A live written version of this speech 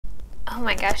Oh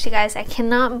my gosh, you guys, I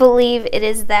cannot believe it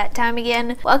is that time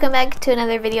again. Welcome back to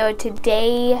another video.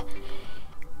 Today,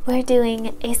 we're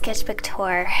doing a sketchbook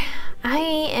tour. I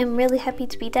am really happy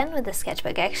to be done with the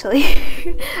sketchbook, actually.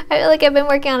 I feel like I've been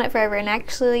working on it forever, and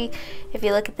actually, if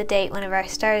you look at the date whenever I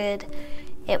started,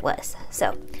 it was.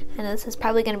 So, I know this is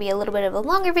probably going to be a little bit of a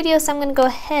longer video, so I'm going to go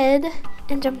ahead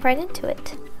and jump right into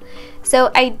it. So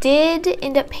I did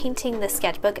end up painting the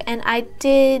sketchbook, and I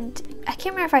can't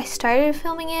remember if I started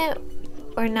filming it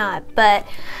or not, but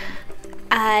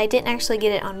I didn't actually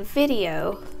get it on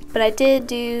video, but I did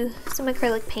do some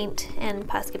acrylic paint and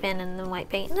Posca pen and then white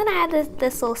paint, and then I had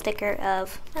this little sticker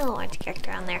of my little orange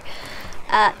character on there.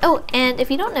 Oh, and if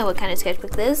you don't know what kind of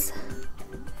sketchbook this is,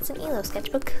 it's an ILLO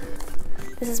sketchbook.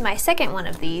 This is my second one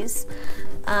of these.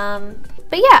 But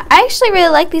yeah, I actually really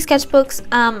like these sketchbooks.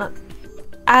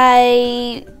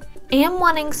 I am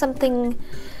wanting something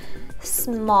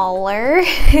smaller.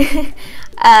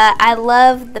 I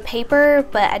love the paper,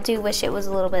 but I do wish it was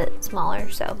a little bit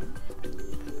smaller, so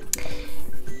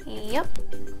yep.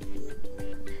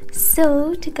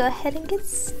 So to go ahead and get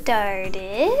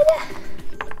started,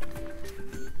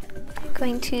 I'm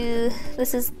going to,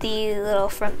 this is the little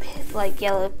front, like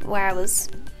yellow,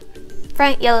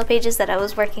 front yellow pages that I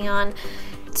was working on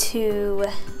to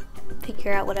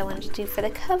figure out what I wanted to do for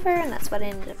the cover, and that's what I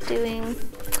ended up doing.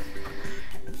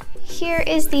 Here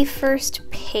is the first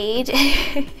page,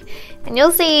 and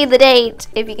you'll see the date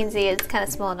if you can see it. It's kind of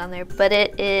small down there, but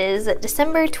it is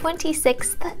December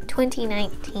 26th,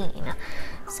 2019.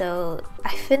 So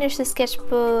I finished the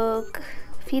sketchbook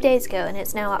a few days ago, and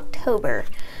it's now October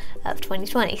of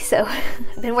 2020, so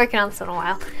I've been working on this one a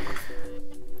while.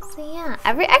 So yeah,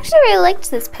 I actually really liked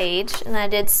this page, and I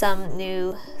did some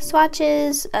new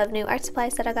swatches of new art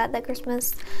supplies that I got that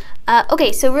Christmas.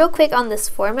 Okay, so real quick on this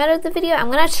format of the video,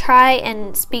 I'm gonna try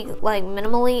and speak like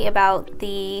minimally about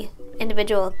the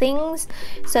individual things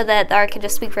so that the art can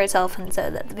just speak for itself and so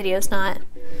that the video is not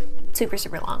super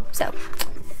long. So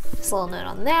just a little note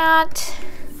on that.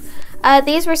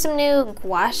 These were some new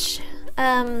gouache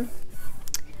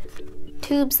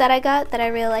tubes that I got that I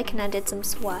really like, and I did some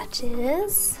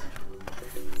swatches.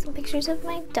 Some pictures of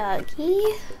my doggy.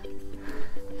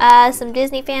 Some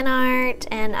Disney fan art,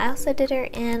 and I also did her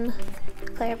in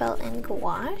Clarabelle and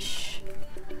gouache.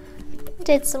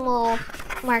 Did some little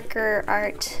marker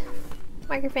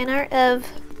fan art of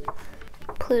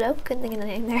Pluto, couldn't think of the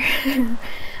name there.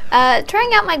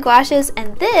 Trying out my gouaches,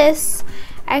 and this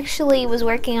actually was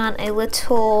working on a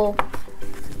little,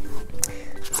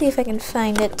 let's see if I can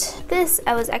find it. This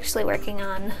I was actually working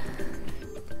on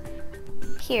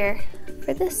here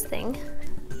for this thing.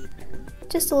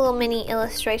 Just a little mini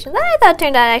illustration that I thought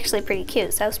turned out actually pretty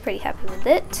cute, so I was pretty happy with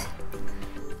it.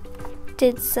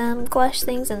 Did some gouache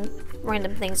things and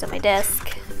random things on my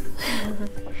desk.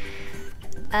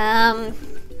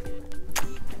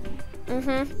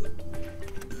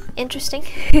 Interesting.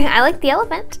 I like the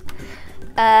elephant.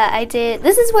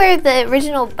 This is where the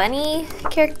original bunny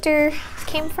character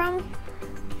came from.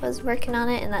 I was working on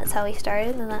it, and that's how he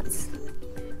started, and that's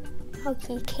how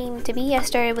he came to be. I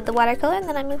started with the watercolor, and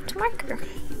then I moved to marker.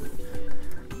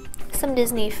 Some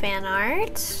Disney fan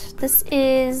art. This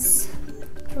is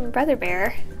from Brother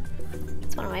Bear.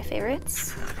 It's one of my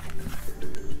favorites.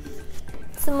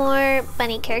 Some more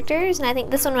bunny characters, and I think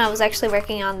this one I was actually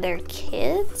working on their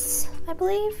kids, I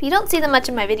believe. You don't see them much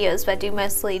in my videos, but I do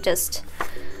mostly just,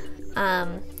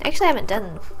 actually I haven't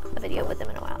done a video with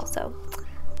them in a while, so.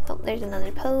 Oh, there's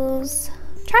another pose.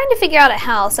 Trying to figure out a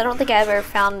house. I don't think I ever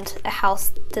found a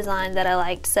house design that I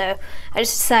liked, so I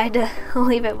just decided to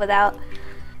leave it without.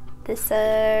 These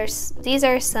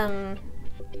are some,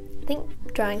 I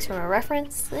think, drawings from a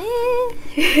reference.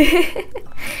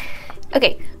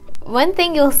 Okay, one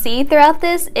thing you'll see throughout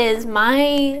this is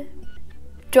my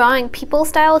drawing people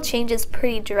style changes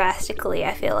pretty drastically,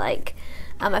 I feel like.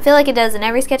 I feel like it does in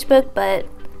every sketchbook, but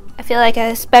I feel like I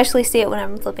especially see it when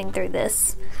I'm flipping through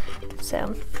this.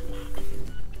 So.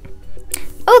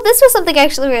 Oh, this was something I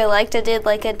actually really liked. I did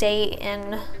like a day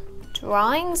in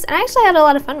drawings, and I actually had a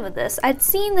lot of fun with this. I'd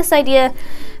seen this idea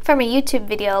from a YouTube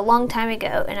video a long time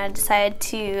ago, and I decided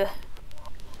to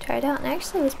try it out, and I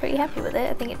actually was pretty happy with it.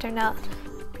 I think it turned out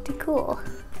pretty cool.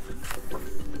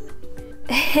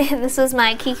 This was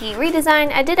my Kiki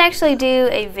redesign. I did actually do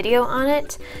a video on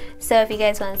it, so if you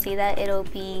guys want to see that, it'll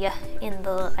be in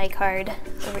the iCard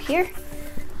over here.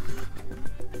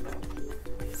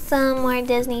 Some more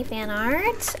Disney fan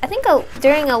art. I think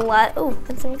during a lot, oh,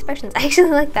 and some expressions. I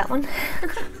actually like that one.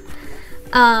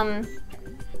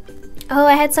 Oh,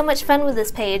 I had so much fun with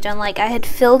this page. I had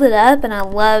filled it up, and I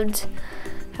loved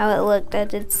how it looked. I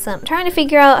did some trying to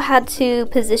figure out how to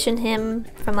position him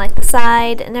from like the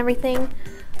side and everything.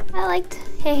 I liked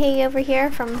Hey over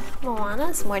here from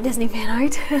Moana, some more Disney fan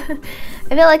art. I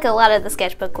feel like a lot of the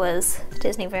sketchbook was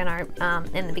Disney fan art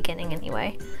in the beginning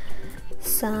anyway.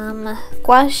 Some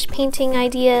gouache painting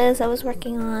ideas I was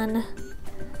working on.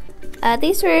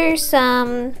 These were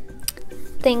some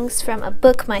things from a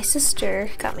book my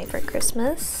sister got me for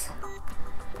Christmas.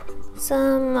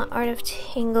 Some Art of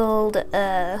Tangled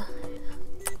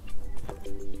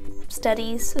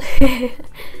studies.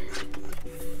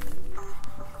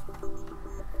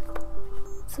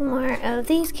 Some more of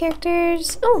these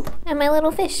characters. Oh, and my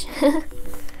little fish.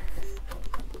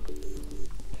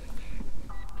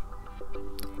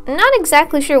 I'm not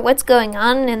exactly sure what's going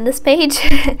on in this page.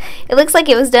 It looks like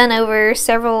it was done over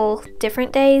several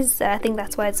different days. I think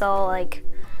that's why it's all like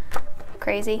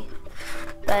crazy.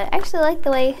 But I actually like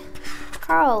the way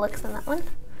Carl looks in that one.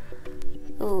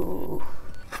 Ooh.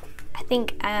 I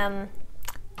think, yeah.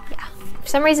 For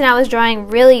some reason I was drawing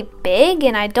really big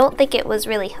and I don't think it was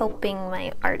really helping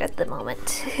my art at the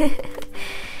moment.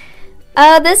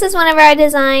 This is whenever I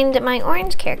designed my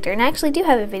orange character, and I actually do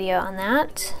have a video on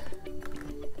that.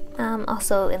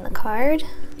 Also in the card.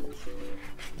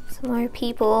 Some more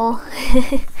people.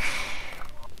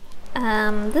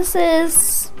 This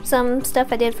is some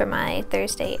stuff I did for my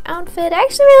Thursday outfit. I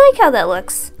actually really like how that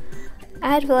looks.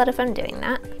 I had a lot of fun doing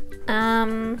that.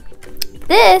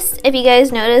 This, if you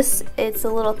guys notice, it's a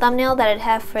little thumbnail that I'd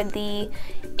have for the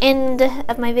end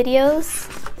of my videos.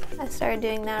 I started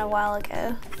doing that a while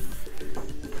ago.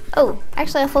 Oh,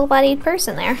 actually a full-bodied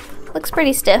person there. Looks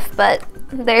pretty stiff, but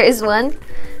there is one.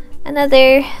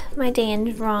 Another my day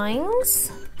in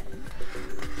drawings.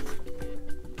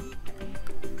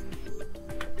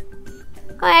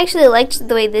 I actually liked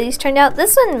the way these turned out.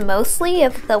 This one mostly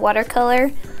of the watercolor.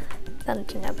 Thought it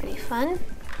turned out pretty fun.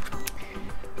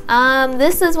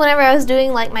 This is whenever I was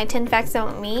doing like my 10 facts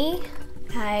about me.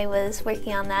 I was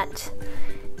working on that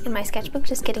in my sketchbook,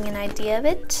 just getting an idea of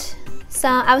it. So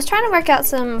I was trying to work out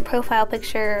some profile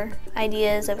picture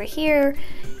ideas over here,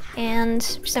 and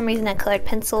for some reason I colored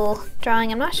pencil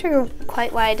drawing. I'm not sure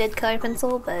quite why I did colored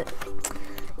pencil, but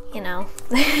you know.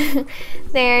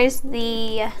 There's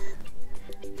the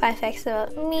 5 facts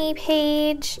about me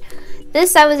page.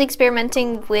 This I was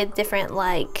experimenting with different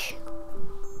like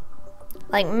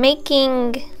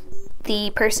making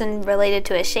the person related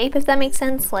to a shape, if that makes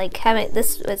sense. Like having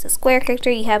this was a square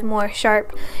character, you have more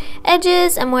sharp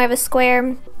edges and more of a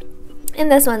square,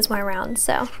 and this one's more round.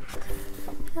 So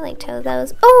I liked how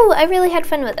those. Oh, I really had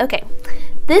fun with. Okay,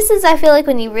 this is, I feel like,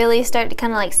 when you really start to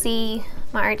kind of like see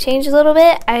my art change a little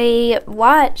bit. I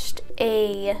watched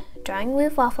a Drawing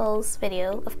with Waffles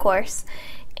video, of course,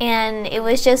 and it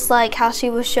was just like how she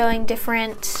was showing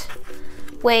different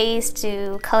ways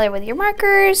to color with your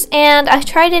markers, and I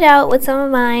tried it out with some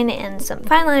of mine and some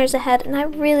fine liners I had, and I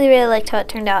really liked how it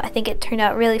turned out. I think it turned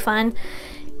out really fun.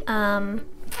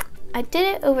 I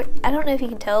did it over, I don't know if you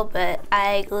can tell, but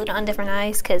I glued on different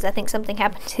eyes because I think something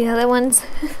happened to the other ones.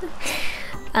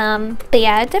 But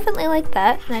yeah, I definitely liked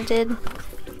that, and I did.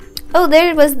 Oh,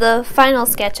 there was the final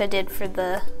sketch I did for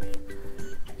the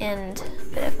end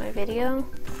bit of my video.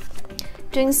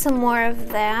 Doing some more of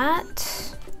that.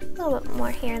 A little bit more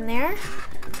here and there.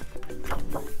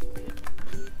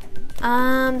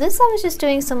 This I was just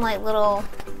doing some like little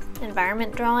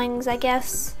environment drawings, I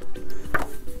guess.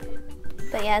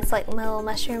 But yeah, it's like a little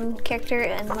mushroom character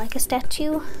and like a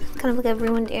statue. Kind of like a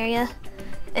ruined area.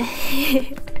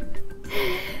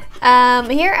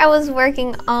 Here I was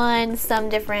working on some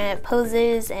different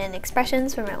poses and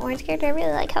expressions for my orange character. I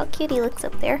really like how cute he looks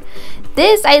up there.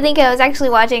 This, I think I was actually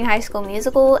watching High School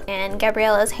Musical, and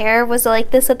Gabriella's hair was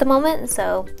like this at the moment,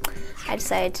 so I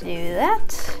decided to do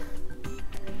that.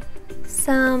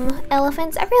 Some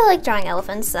elephants. I really like drawing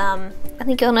elephants. I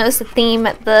think you'll notice the theme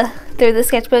through the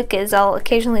sketchbook is I'll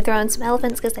occasionally throw in some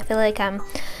elephants because I feel like I'm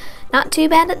not too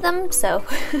bad at them, so.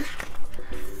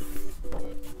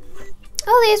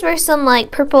 Oh, these were some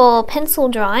like purple pencil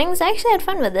drawings. I actually had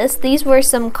fun with this. These were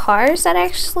some cars that I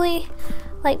actually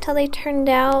liked how they turned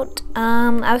out.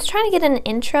 I was trying to get an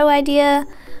intro idea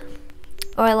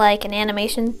or like an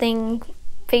animation thing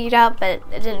figured out, but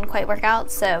it didn't quite work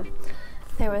out, so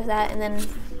there was that. And then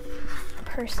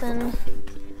person.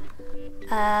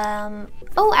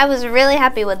 Oh, I was really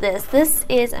happy with this. This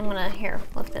is, I'm gonna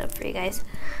lift it up for you guys.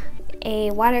 A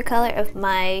watercolor of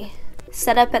my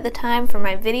setup at the time for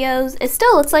my videos. It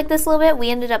still looks like this a little bit. We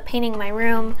ended up painting my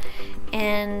room,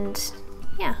 and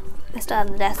yeah, I still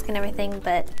have the desk and everything,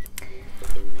 but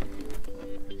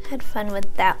had fun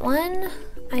with that one.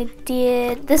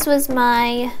 This was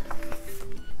my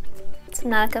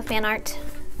Subnautica fan art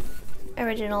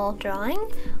original drawing.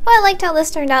 Well, I liked how this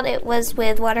turned out. It was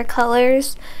with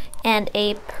watercolors and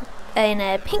a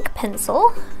pink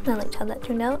pencil. I liked how that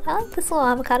turned out. I like this little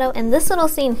avocado, and this little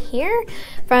scene here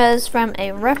was from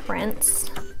a reference,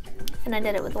 and I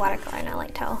did it with watercolor, and I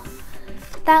liked how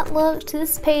that looked.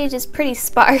 This page is pretty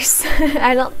sparse.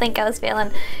 I don't think I was feeling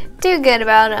too good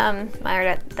about my art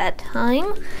at that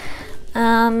time.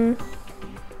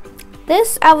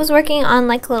 This, I was working on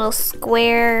like a little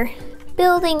square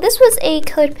building. This was a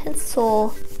colored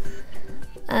pencil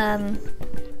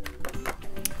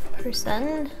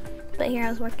person, but here I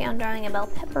was working on drawing a bell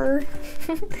pepper.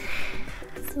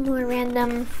 Some more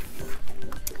random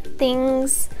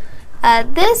things.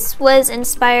 This was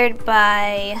inspired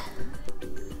by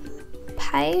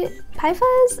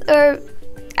Paifa's, or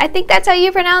I think that's how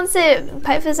you pronounce it,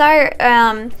 Paifa's art,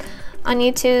 on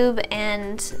YouTube,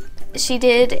 and she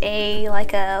did a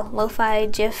lo-fi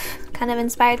GIF kind of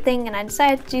inspired thing, and I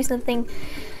decided to do something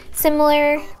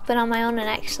similar but on my own, and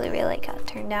I actually really like how it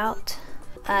turned out.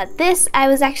 This, I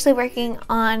was actually working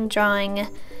on drawing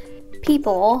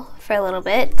people for a little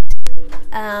bit.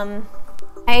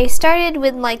 I started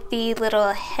with like the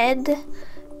little head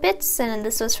bits, and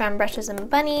this was from Brushes and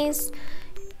Bunnies.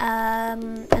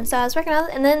 And so I was working on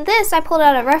it, and then this I pulled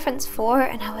out a reference for,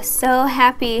 and I was so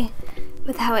happy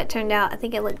with how it turned out. I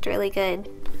think it looked really good.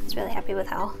 I was really happy with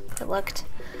how it looked.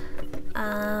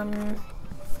 Some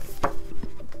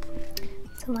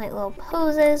like little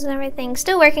poses and everything.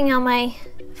 Still working on my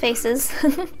faces.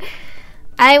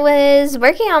 I was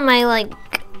working on my like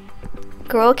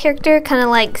girl character, kind of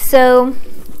like so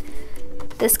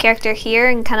this character here,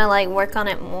 and kind of like work on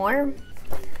it more.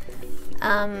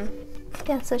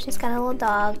 Yeah, so she's got a little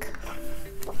dog.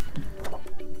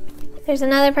 There's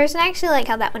another person. I actually like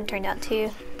how that one turned out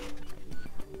too.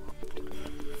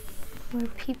 More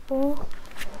people.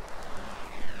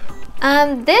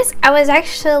 This, I was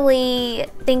actually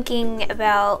thinking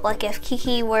about like if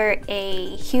Kiki were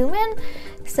a human,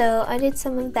 so I did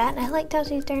some of that, and I liked how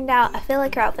she turned out. I feel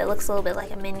like her outfit looks a little bit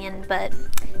like a minion, but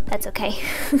that's okay.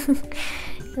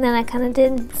 And then I kind of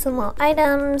did some little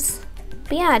items.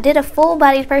 But yeah, I did a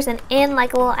full-bodied person in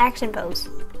like a little action pose.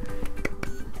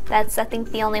 That's, I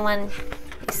think, the only one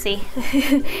you see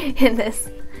in this.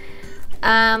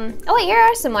 Oh wait, here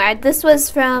are some more. This was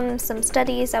from some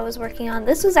studies I was working on.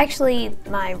 This was actually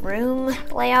my room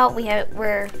layout.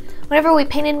 Whenever we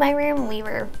painted my room, we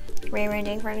were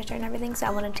rearranging furniture and everything, so I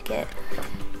wanted to get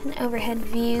an overhead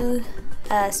view.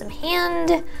 Some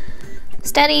hand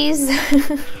studies.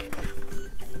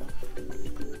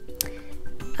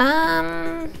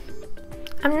 I'm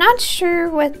not sure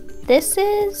what this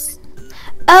is.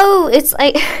 Oh, it's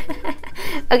like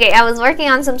okay, I was working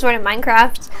on some sort of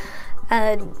Minecraft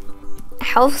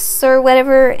house or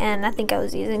whatever, and I think I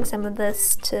was using some of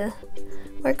this to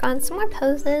work on some more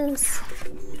poses.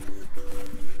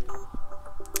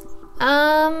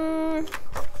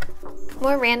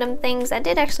 More random things. I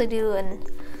did actually do an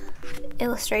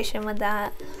illustration with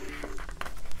that.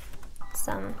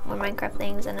 Some more Minecraft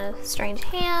things and a strange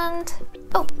hand.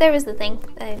 Oh, there was the thing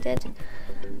that I did.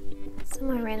 Some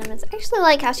more randomness. I actually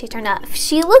like how she turned out.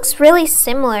 She looks really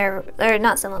similar, or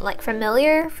not similar, like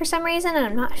familiar for some reason, and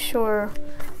I'm not sure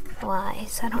why,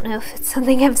 so I don't know if it's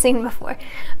something I've seen before.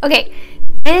 Okay,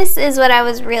 this is what I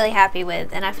was really happy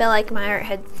with, and I feel like my art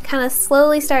had kind of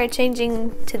slowly started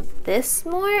changing to this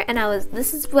more, and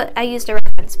this is what I used a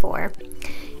reference for.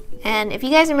 And if you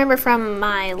guys remember from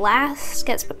my last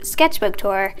sketchbook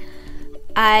tour,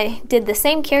 I did the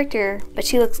same character, but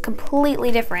she looks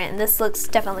completely different, and this looks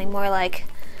definitely more like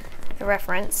a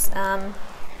reference.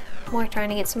 More trying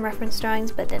to get some reference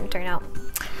drawings, but didn't turn out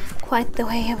quite the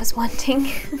way I was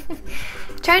wanting.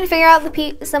 Trying to figure out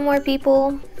some more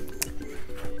people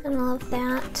and all of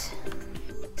that.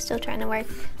 Still trying to work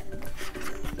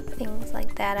things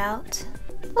like that out.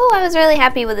 Oh, I was really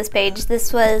happy with this page.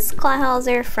 This was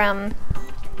Clawhauser from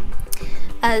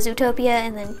Zootopia,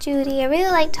 and then Judy. I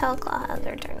really liked how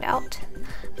Clawhauser turned out.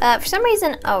 For some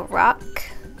reason, a rock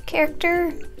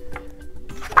character.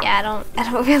 Yeah, I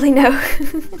don't really know.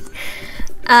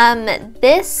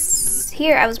 This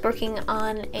here, I was working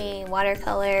on a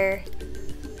watercolor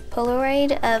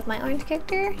Polaroid of my orange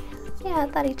character. Yeah, I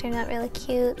thought he turned out really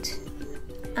cute.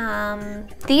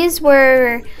 These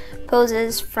were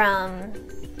poses from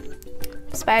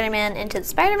Spider-Man Into the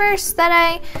Spider-Verse that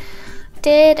I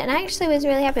did, and I actually was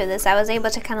really happy with this. I was able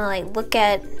to kind of like look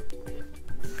at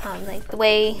like the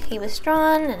way he was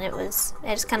drawn, and it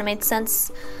just kind of made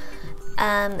sense.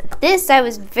 This I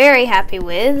was very happy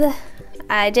with.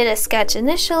 I did a sketch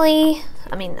initially,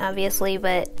 I mean obviously,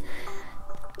 but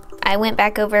I went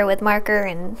back over with marker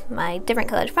and my different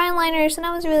colored fine liners, and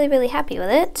I was really happy with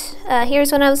it.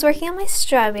 Here's when I was working on my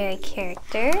strawberry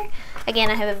character.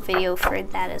 Again, I have a video for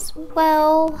that as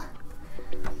well.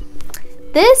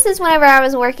 This is whenever I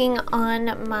was working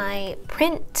on my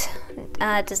print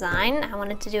design. I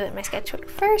wanted to do it in my sketchbook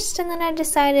first, and then I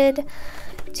decided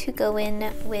to go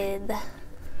in with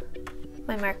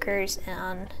my markers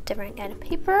on different kind of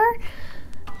paper.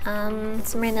 Some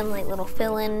random like little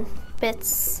fill-in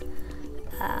bits.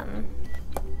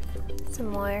 Some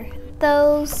more of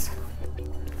those.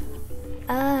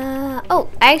 Oh,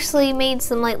 I actually made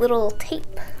some like little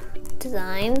tape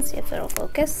designs, if it'll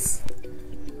focus.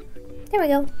 There we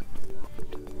go.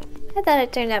 I thought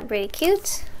it turned out pretty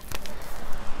cute.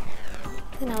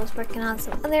 Then I was working on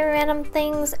some other random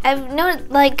things. I've noticed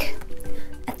like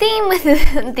a theme with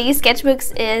these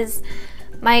sketchbooks is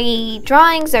my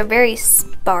drawings are very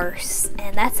sparse,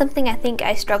 and that's something I think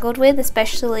I struggled with,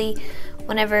 especially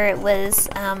whenever it was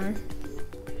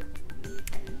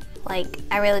like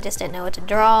I really just didn't know what to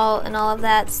draw and all of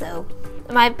that. So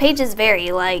my pages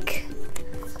vary. Like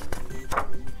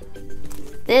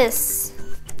this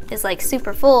is like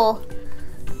super full,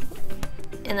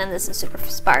 and then this is super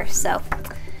sparse. So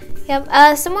yep,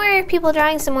 some more people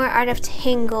drawing, some more Art of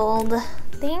Tangled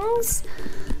things.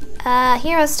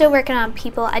 Here I was still working on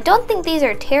people. I don't think these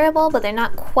are terrible, but they're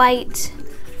not quite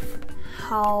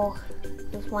how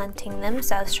I was wanting them,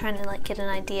 so I was trying to like get an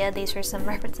idea. These were some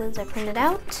references I printed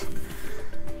out.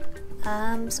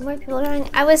 Some more people drawing.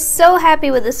 I was so happy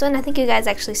with this one. I think you guys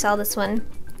actually saw this one,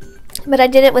 but I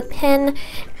did it with pen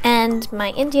and my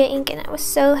India ink, and I was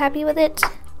so happy with it.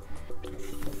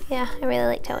 Yeah, I really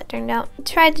liked how it turned out.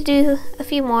 Tried to do a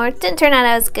few more. It didn't turn out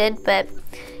as good, but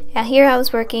yeah, here I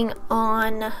was working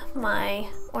on my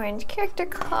orange character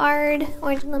card,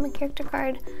 orange and lemon character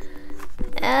card.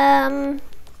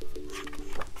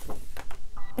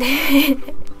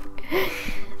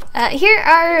 Here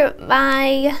are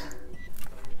my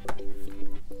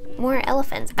more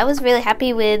elephants. I was really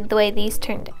happy with the way these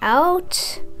turned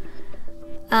out.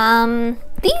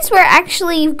 These were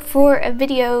actually for a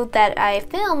video that I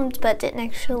filmed but didn't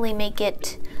actually make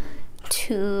it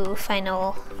to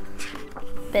final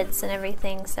bits and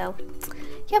everything, so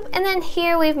yep. And then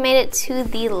here we've made it to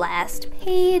the last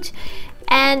page,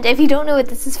 and if you don't know what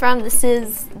this is from, this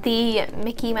is the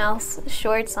Mickey Mouse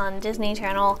shorts on Disney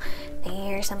Channel.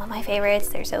 They're some of my favorites.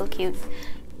 They're so cute,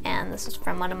 and this is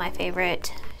from one of my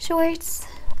favorite shorts.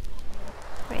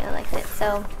 I really liked it.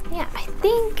 So yeah, I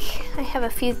think I have a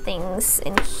few things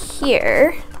in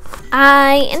here.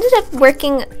 I ended up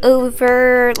working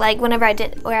over, like whenever I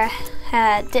didn't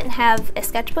have a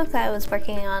sketchbook, I was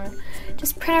working on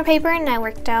just printer paper, and I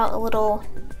worked out a little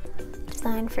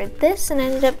design for this, and I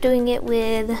ended up doing it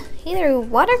with either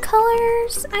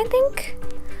watercolors, I think.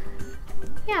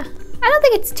 Yeah, I don't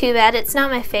think it's too bad. It's not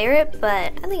my favorite,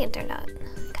 but I think it turned out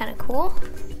kind of cool.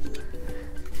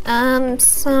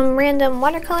 Some random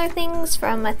watercolor things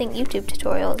from, I think, YouTube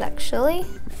tutorials actually.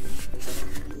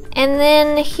 And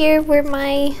then here were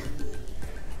my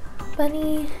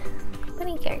bunny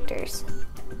characters.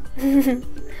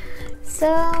 So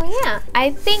yeah,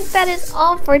 I think that is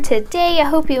all for today. I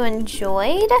hope you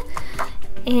enjoyed.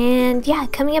 And yeah,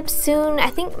 coming up soon, I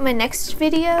think my next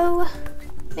video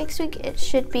next week, it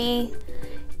should be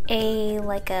a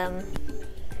like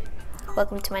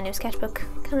welcome to my new sketchbook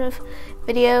kind of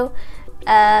video.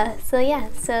 So yeah,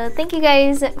 so thank you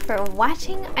guys for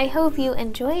watching. I hope you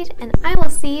enjoyed, and I will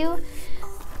see you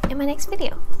in my next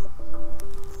video.